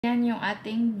Yan yung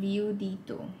ating view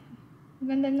dito.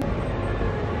 Ganda na.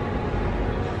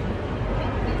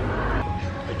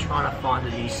 We're trying to find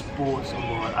a new sports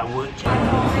or a work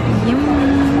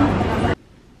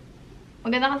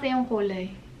Maganda kasi yung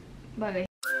kulay. Bagay.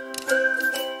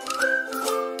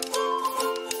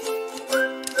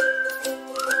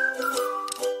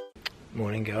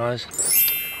 Morning guys.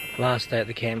 Last day at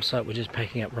the campsite. We're just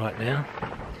packing up right now.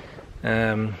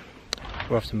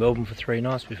 We're off to Melbourne for 3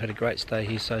 nights. We've had a great stay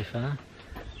here so far.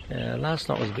 Last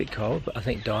night was a bit cold, but I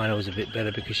think Diana was a bit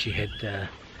better because she had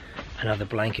another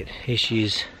blanket. Here she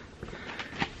is,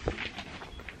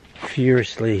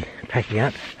 furiously packing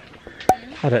up.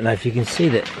 I don't know if you can see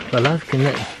that, my love.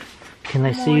 Can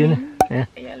they see you? Yeah.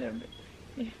 Yeah, a little bit.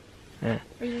 Yeah. Yeah.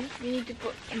 We need to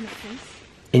put in the face.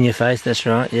 In your face, that's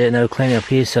right. Yeah, no, cleaning up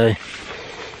here. So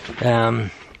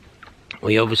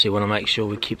we obviously want to make sure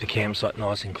we keep the campsite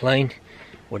nice and clean.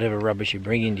 Whatever rubbish you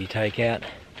bring in, you take out.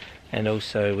 And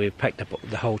also we've packed up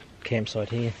the whole campsite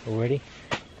here already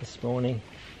this morning.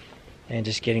 And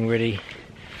just getting ready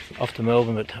off to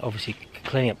Melbourne, but obviously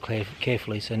cleaning up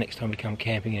carefully, so next time we come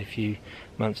camping in a few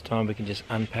months' time we can just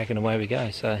unpack and away we go.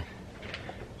 So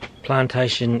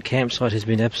Plantation campsite has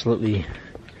been absolutely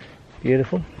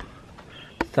beautiful.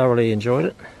 Thoroughly enjoyed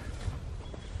it.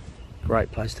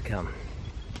 Great place to come.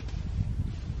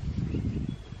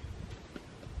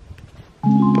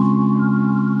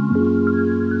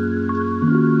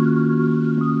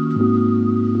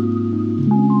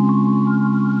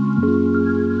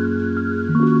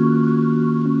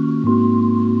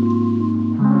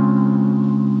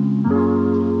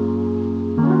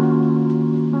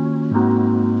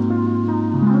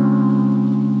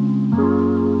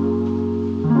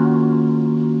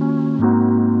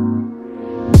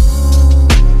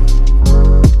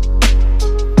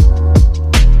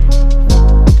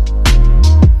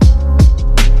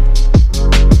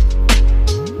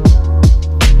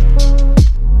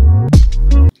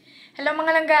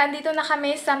 Andito na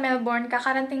kami sa Melbourne.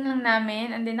 Kakaranting lang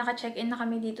namin. And then, naka-check-in na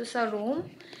kami dito sa room.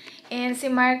 And si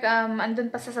Mark,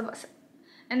 andun pa sa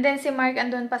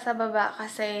baba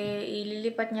kasi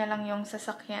ililipat niya lang yung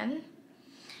sasakyan.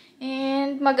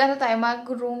 And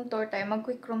mag-room tour tayo.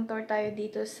 Mag-quick room tour tayo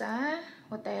dito sa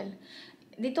hotel.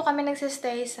 Dito kami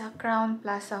nagsistay sa Crown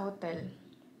Plaza Hotel.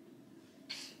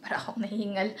 Para akong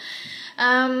nahingal.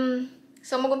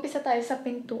 So, mag-umpisa tayo sa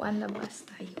pintuan. Labas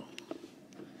tayo.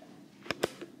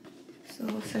 So,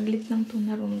 saglit lang ito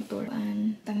na room tour.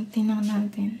 Tingnan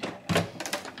natin.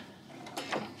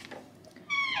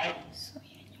 So,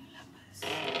 ayan yung labas.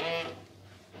 Ayan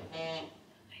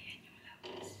yung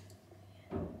labas.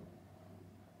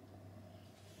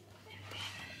 And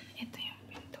then, ito yung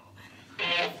pintuan.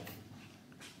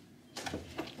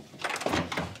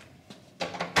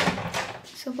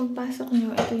 So, pagpasok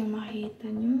nyo, ito yung makikita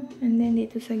nyo. And then,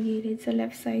 dito sa gilid, sa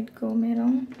left side ko,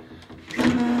 merong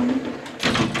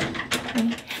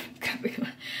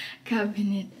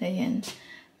cabinet. Ayan.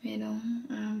 Merong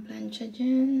plancha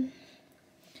dyan.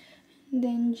 And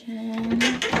then dyan.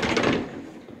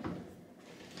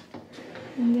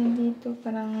 And then dito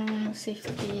parang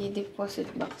safety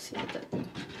deposit box ito.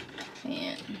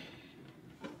 Ayan.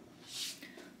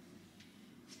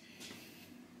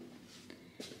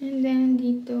 And then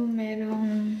dito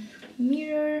merong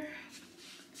mirror.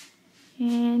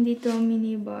 And dito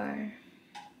minibar.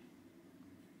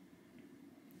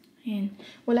 Ayan.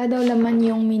 Wala daw laman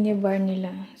yung minibar nila.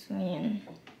 So, ayan.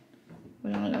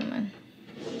 Walang laman.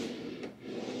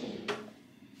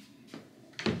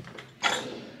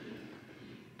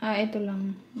 Ito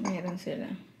lang. Meron sila.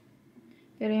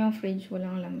 Pero yung fridge,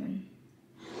 walang laman.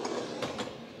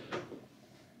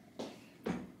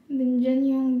 Then, dyan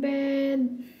yung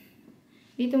bed.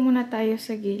 Dito muna tayo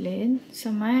sa gilid.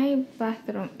 Sa may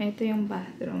bathroom. Ito yung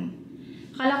bathroom.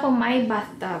 Akala ko may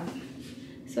bathtub.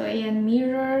 So, ayan,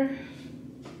 mirror.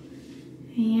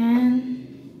 Ayan.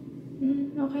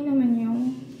 Okay naman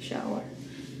yung shower.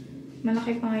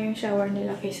 Malaki pa nga yung shower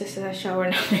nila kaysa sa shower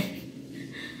namin.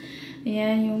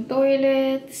 Ayan, yung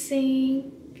toilet, sink.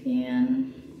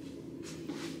 Ayan.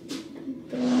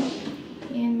 Ito.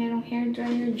 Ayan, merong hair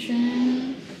dryer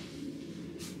dyan.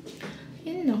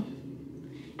 Ayan, no.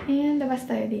 Ayan, labas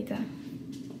tayo dito.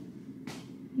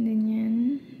 And then,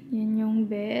 yan. Yan yung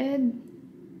bed.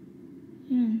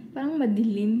 Parang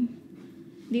madilim.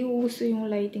 Di uso yung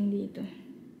lighting dito.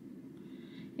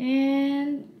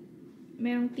 And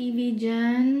merong TV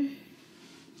dyan.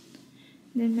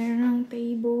 Then merong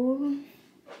table.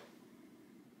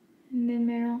 And then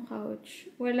merong couch.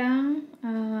 Walang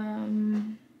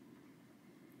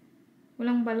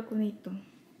balcony ito.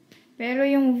 Pero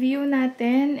yung view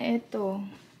natin, ito.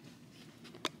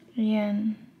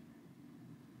 Ayan.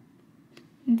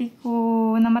 Hindi ko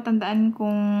na matandaan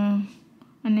kung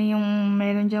ano yung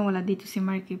meron dyan. Wala dito si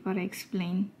Marky para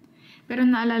explain. Pero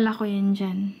naalala ko yun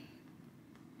dyan.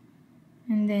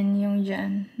 And then yung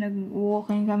dyan.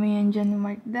 Nag-walking kami yan dyan ni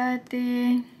Mark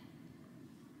dati.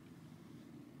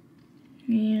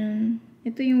 Ayan.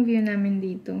 Ito yung view namin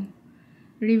dito.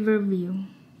 River view.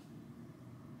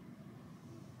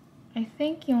 I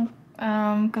think yung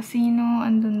casino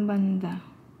andun banda.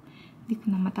 Hindi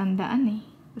ko na matandaan eh.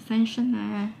 Pasensya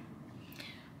na.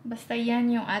 Basta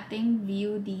yan yung ating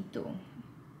view dito.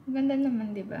 Maganda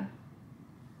naman, di ba?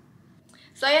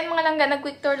 So, ayan mga langga,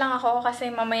 nag-quick tour lang ako kasi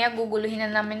mamaya guguluhin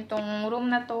na namin tong room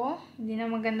na to. Hindi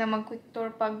na maganda mag-quick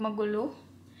tour pag magulo.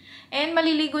 And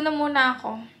maliligo na muna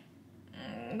ako.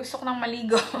 Gusto ko nang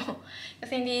maligo.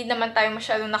 Kasi hindi naman tayo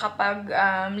masyadong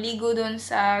nakapag-ligo dun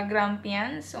sa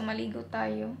Grampian. So, maligo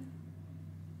tayo.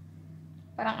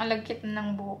 Parang alagkit na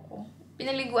ng buhok ko.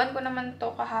 Pinaliguan ko naman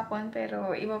to kahapon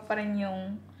pero iba pa rin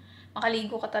yung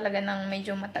makaligo ka talaga ng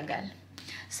medyo matagal.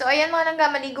 So, ayan mga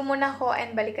langga, maligo muna ako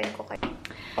and balikan ko kayo.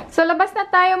 So, labas na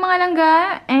tayo mga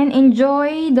langga and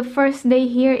enjoy the first day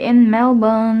here in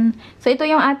Melbourne. So, ito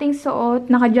yung ating suot.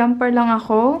 Naka-jumper lang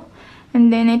ako. And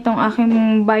then, itong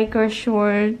aking biker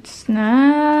shorts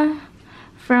na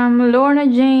from Lorna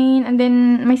Jane. And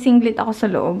then, may singlet ako sa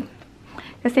loob.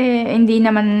 Kasi, hindi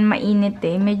naman mainit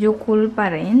eh. Medyo cool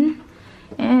pa rin.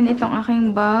 And, itong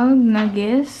aking bag na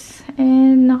Guess.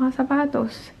 And,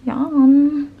 nakasapatos.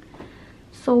 Yan.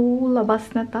 So,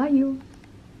 labas na tayo.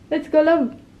 Let's go,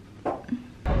 love!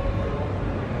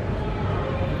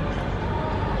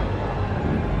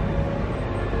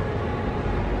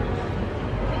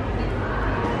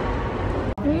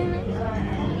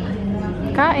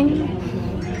 Kain!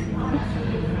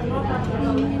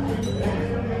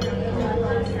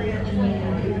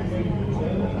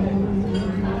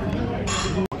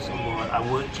 A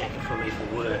work jacket for me for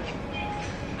work.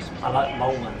 I like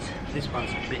mole ones. This one's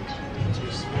a bit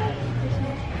too small.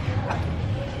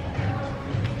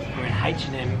 We're in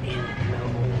H&M in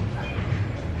Melbourne.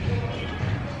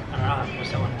 Alright,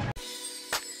 what's that one?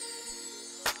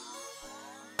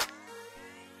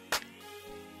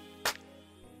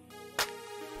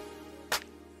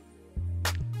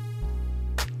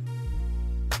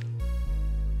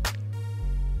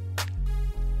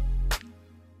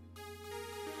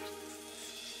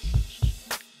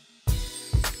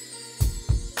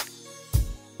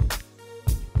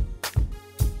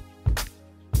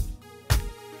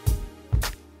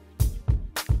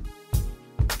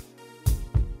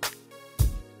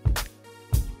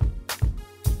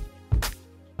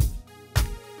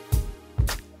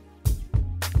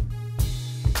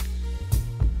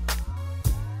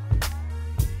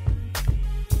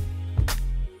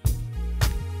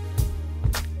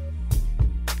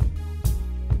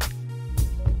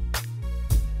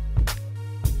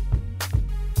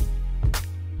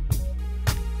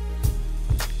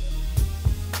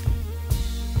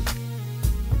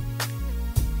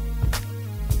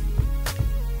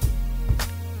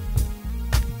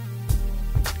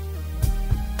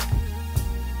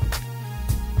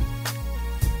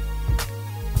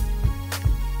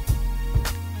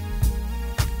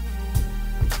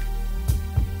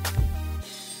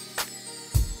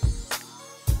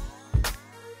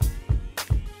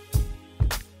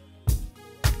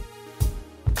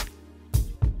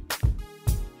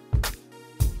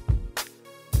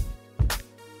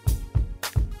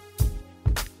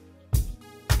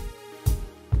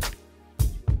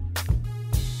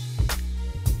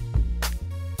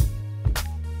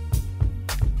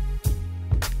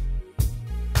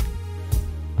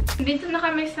 Dito na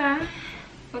kami sa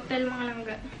hotel mga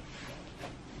langga.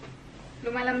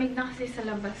 Lumalamig na kasi sa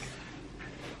labas.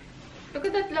 Look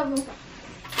at that logo.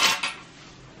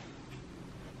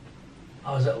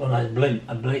 Oh, is that one of those blimp?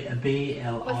 A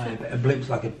B-L-I. A blimp's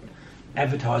like an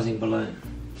advertising balloon.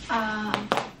 Ay,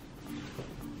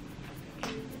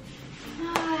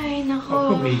 nako.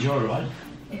 Oh, could be a joyride.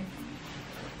 Yeah.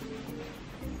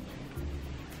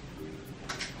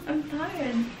 I'm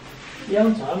tired. Yeah,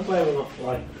 I'm tired. I'm glad we're not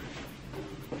like...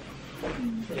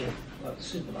 Yeah, like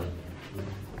super late.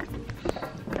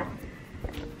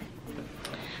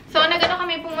 So,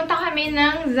 pumunta kami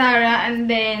ng Zara and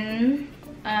then,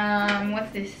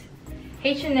 what's this?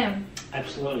 H&M.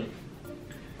 Absolutely.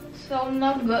 So,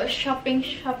 nag-shopping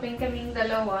kaming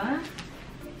dalawa.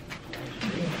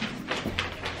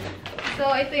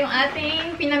 So, ito yung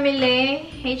ating pinamili,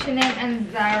 H&M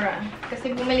and Zara.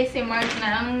 Kasi bumili si Mark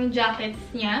ng jackets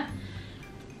niya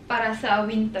para sa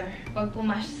winter. Pag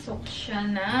pumasok siya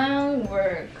ng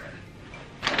work.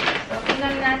 So,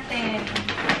 tingnan natin.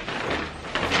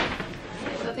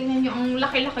 Ito tingnan nyo, ang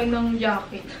laki-laki ng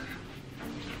jacket.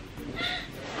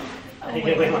 I think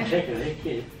I wear my jacket, I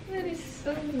think. That is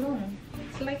so long.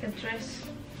 It's like a dress.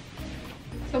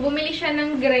 So, bumili siya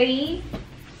ng gray.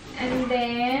 And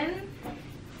then,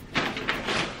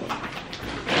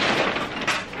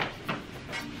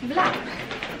 black.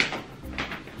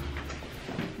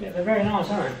 Yeah, they're very nice,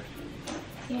 aren't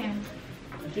they? Yeah.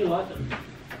 I do like them.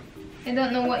 I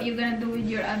don't know what you're gonna do with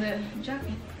your other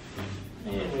jacket.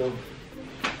 Yeah, well,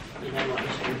 you know my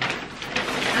history.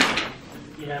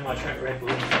 You know my track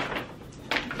record.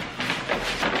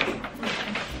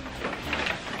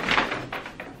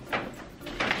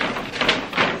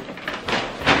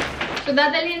 So,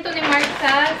 dadalhin to ni Mark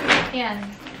sa sasakyan.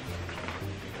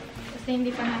 Kasi hindi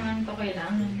pa naman to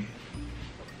kailangan.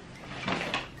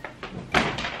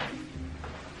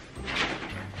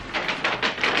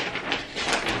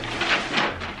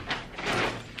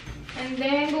 And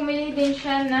then, bumili din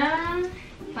siya ng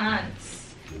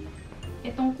pants.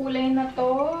 Itong kulay na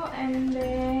to. And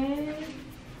then,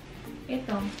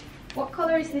 ito. What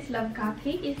color is this, love?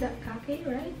 Khaki? Is that khaki,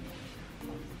 right?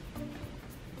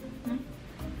 Hmm?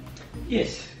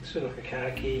 Yes, sort of like a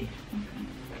khaki. Okay.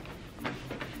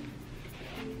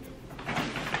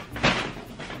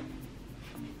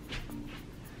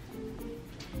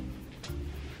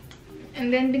 And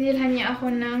then, binilhan niya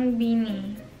ako ng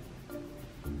beanie.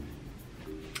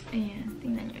 Ayan,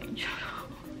 tingnan niyo yung tsura.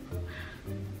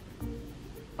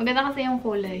 Maganda kasi yung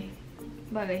kulay.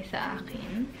 Bagay sa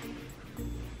akin.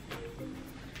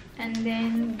 And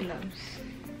then, gloves.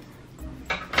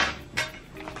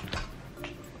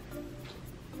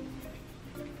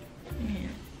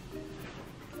 Ayan.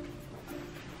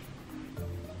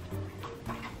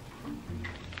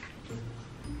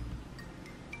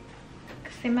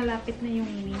 Kasi malapit na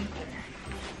yung winter.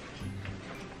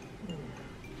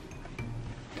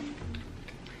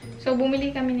 So, bumili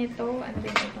kami nito at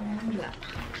then itong black.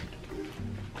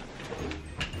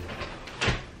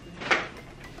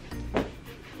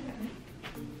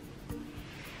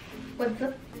 What's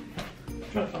up?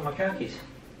 Looks like my khakis.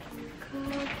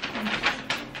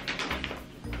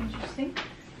 Interesting.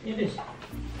 It is.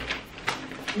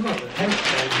 Not the temp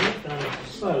change yet, but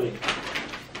slowly.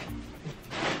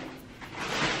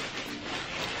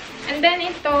 And then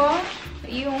ito,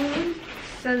 yung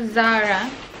sa Zara,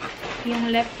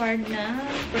 yung leopard na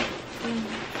perfume.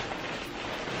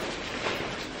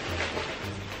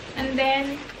 And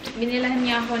then, binilahan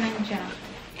niya ako ng jacket.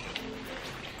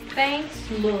 Thanks,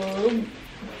 love.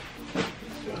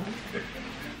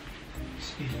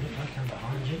 Excuse me, I come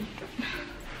behind you.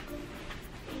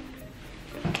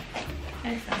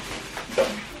 Ito.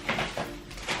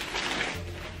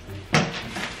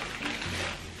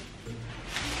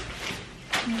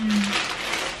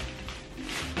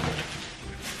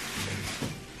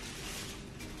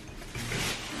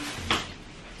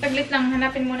 Saglit lang,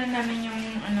 hanapin muna namin yung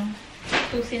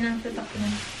susi ng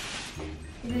sasakyan.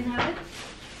 Is it have it?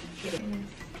 Yes.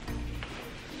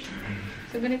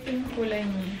 So, ganito yung kulay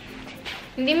niya.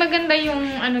 Hindi maganda yung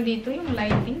dito, yung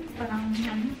lighting. Parang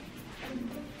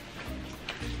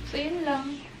So, yun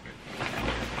lang.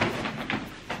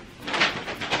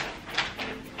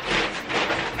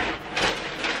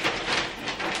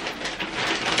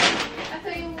 Ito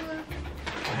yung...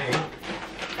 Hang on.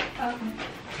 Okay.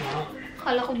 Right.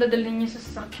 Akala ko dadalhin niya sa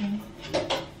sasakyan.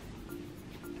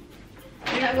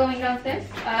 You're not going downstairs?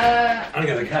 I'm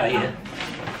going to the car, yeah.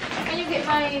 Can you get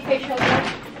my facial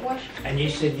wash? And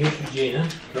you said Neutrogena,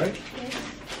 correct? Yes.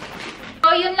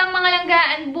 So, yun lang mga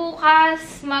langgaan.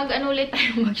 Bukas,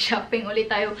 mag-shopping ulit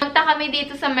tayo. Punta kami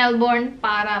dito sa Melbourne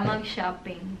para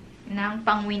mag-shopping ng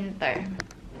pang-winter.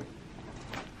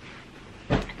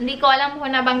 Hindi ko alam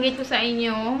kung nabanggit ko sa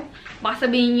inyo. Baka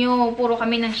sabihin nyo, puro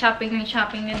kami ng shopping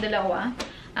ng dalawa.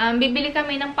 Bibili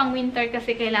kami ng pang-winter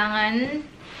kasi kailangan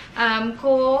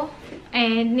ko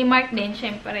and ni Mark din,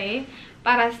 syempre,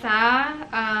 para sa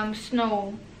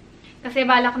snow. Kasi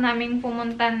balak namin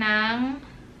pumunta ng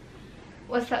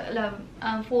what's that, love?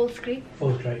 Falls Creek?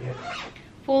 Falls Creek, yeah.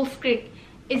 Falls Creek.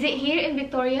 Is it here in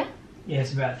Victoria? Yeah,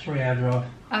 it's about a 3-hour drive.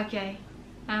 Okay.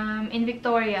 In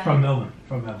Victoria. From Melbourne.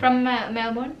 From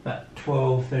Melbourne? About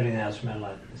 12-13 hours from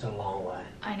Adelaide. It's a long way.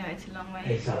 I know, it's a long way.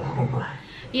 It's a long way.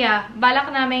 Yeah,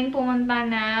 balak namin pumunta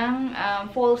ng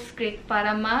Falls Creek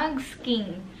para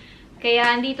mag-skiing.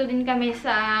 Kaya andito din kami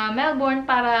sa Melbourne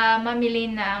para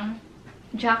mamili ng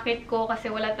jacket ko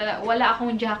kasi wala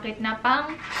akong jacket na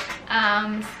pang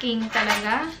skiing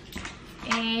talaga.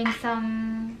 And some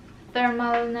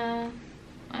thermal na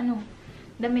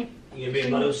damit. You're gonna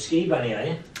be my little ski bunny, are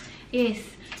you? Yes.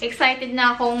 Excited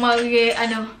na akong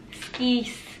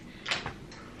skis.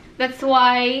 That's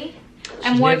why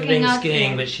I'm never working been out skiing,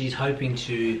 here. but she's hoping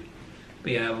to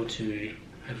be able to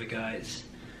have a go. It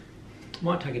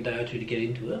might take a day or two to get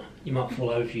into it. You might fall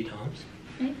over a few times.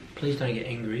 Please don't get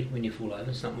angry when you fall over.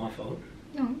 It's not my fault.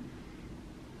 No.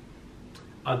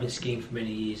 I've been skiing for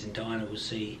many years, and Diana will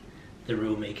see the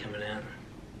real me coming out.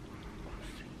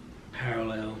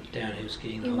 Parallel downhill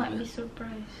skiing. You might be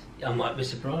surprised. I might be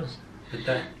surprised,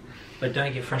 but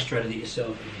don't get frustrated at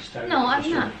yourself when you start. No, I'm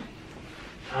not.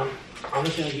 I'm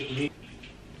just gonna get you.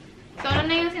 So, ano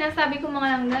na yung sinasabi ko mga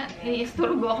langga?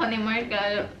 I-isturbo ako ni Mark.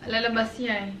 Lalabas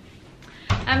siya eh.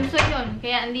 So yun.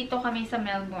 Kaya andito kami sa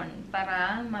Melbourne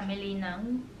para mamili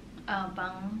ng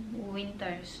pang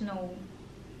winter snow.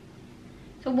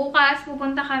 So, bukas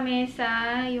pupunta kami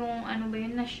sa yung ano ba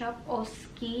yun na shop o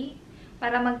ski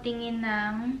para magtingin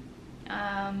ng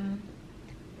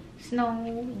snow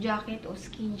jacket o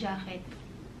ski jacket.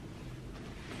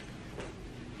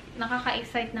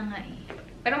 Nakaka-excite na nga eh.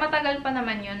 Pero matagal pa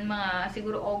naman yun. Mga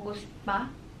siguro August pa.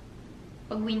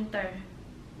 Pag winter.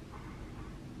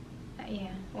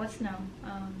 Yeah. What's now?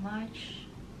 March,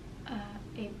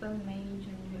 April, May,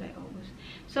 June, July, August.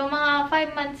 So, mga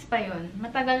 5 months pa yun.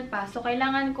 Matagal pa. So,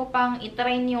 kailangan ko pang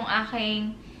i-train yung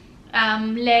aking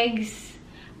legs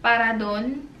para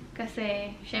doon.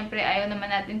 Kasi, syempre, ayaw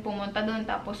naman natin pumunta doon.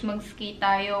 Tapos, mag-ski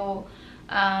tayo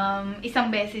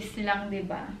isang beses lang,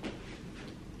 diba?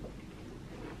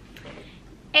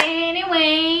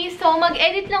 Anyway, so,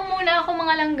 mag-edit lang muna ako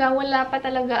mga langga. Wala pa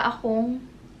talaga akong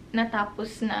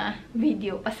natapos na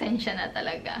video. Pasensya na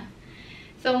talaga.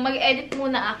 So, mag-edit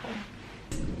muna ako.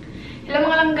 Hello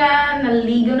mga langga,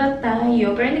 naligo na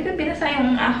tayo. Pero hindi ko pinasa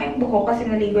yung aking buhok kasi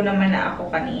naligo naman na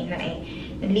ako kanina eh.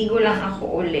 Naligo lang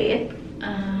ako ulit.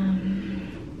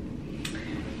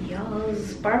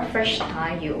 Yes, para-fresh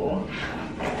tayo.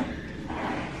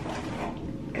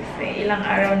 Kasi ilang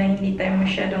araw na hindi tayo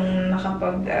masyadong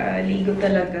nakapag-ligo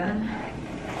talaga.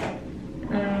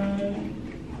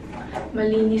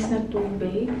 Malinis na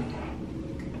tubig.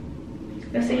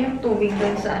 Kasi yung tubig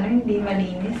doon sa hindi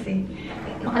malinis eh.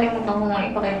 Nakalimutan ko nga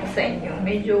ipakita sa inyo.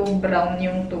 Medyo brown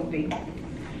yung tubig.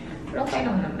 Pero okay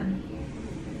lang naman.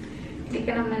 Hindi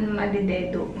ka naman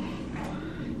madidedo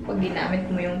pag ginamit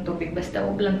mo yung tubig. Basta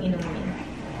huwag lang inumin.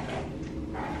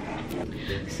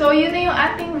 So, yun na yung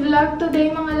ating vlog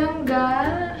today mga langga.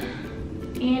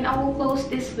 And I will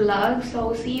close this vlog.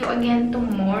 So, see you again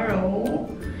tomorrow.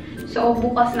 So,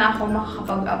 bukas na ako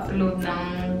makakapag-upload ng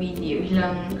video.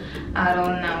 Ilang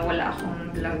araw na wala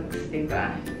akong vlogs,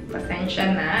 diba?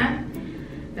 Pasensya na.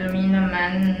 Alam niyo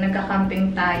naman,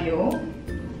 nagka-camping tayo.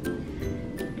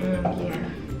 And yeah.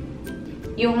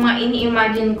 Yung mga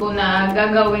ini-imagine ko na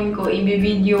gagawin ko,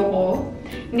 i-video ko,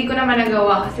 hindi ko naman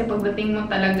nagawa kasi pagdating mo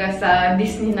talaga sa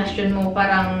destination mo,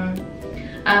 parang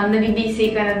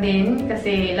nabibisi ka na din.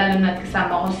 Kasi lalo na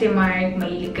kasama ko si Mark,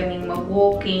 mahilig kaming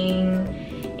mag-walking.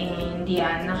 And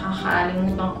yan,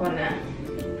 nakakalimutan ko na.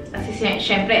 Kasi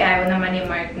syempre ayaw naman ni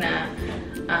Mark na,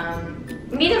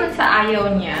 hindi naman sa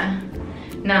ayaw niya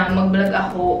na mag-vlog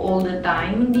ako all the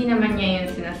time. Hindi naman niya yun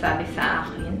sinasabi sa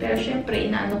akin. Pero syempre,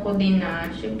 inaano ko din na,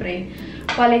 syempre,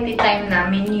 quality time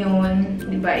namin yun.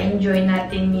 Diba? Enjoy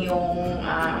natin yung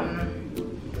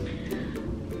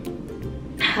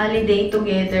holiday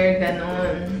together,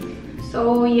 ganun.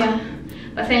 So, yeah.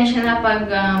 Pasensya na pag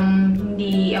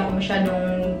hindi ako masyadong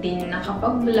din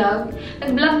nakapag-vlog.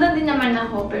 Nag-vlog na din naman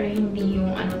ako, pero hindi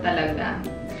yung ano talaga.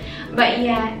 But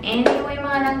yeah, anyway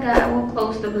mga langga, I will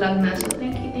close the vlog na. So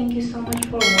thank you so much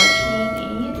for watching.